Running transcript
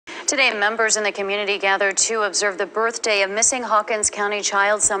Today, members in the community gathered to observe the birthday of missing Hawkins County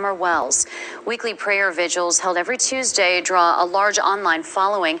child Summer Wells. Weekly prayer vigils held every Tuesday draw a large online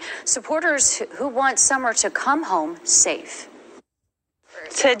following. Supporters who want Summer to come home safe.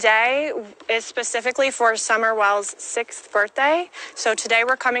 Today is specifically for Summer Wells' 6th birthday. So today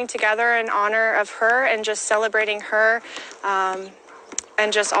we're coming together in honor of her and just celebrating her and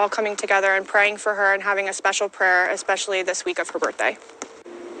just all coming together and praying for her and having a special prayer, especially this week of her birthday.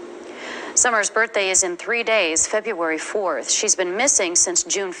 Summer's birthday is in 3 days, February 4th. She's been missing since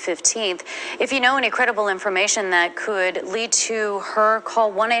June 15th. If you know any credible information that could lead to her, call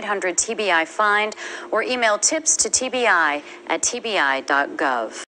 1-800-TBI-FIND or email tips to tbi@tbi.gov.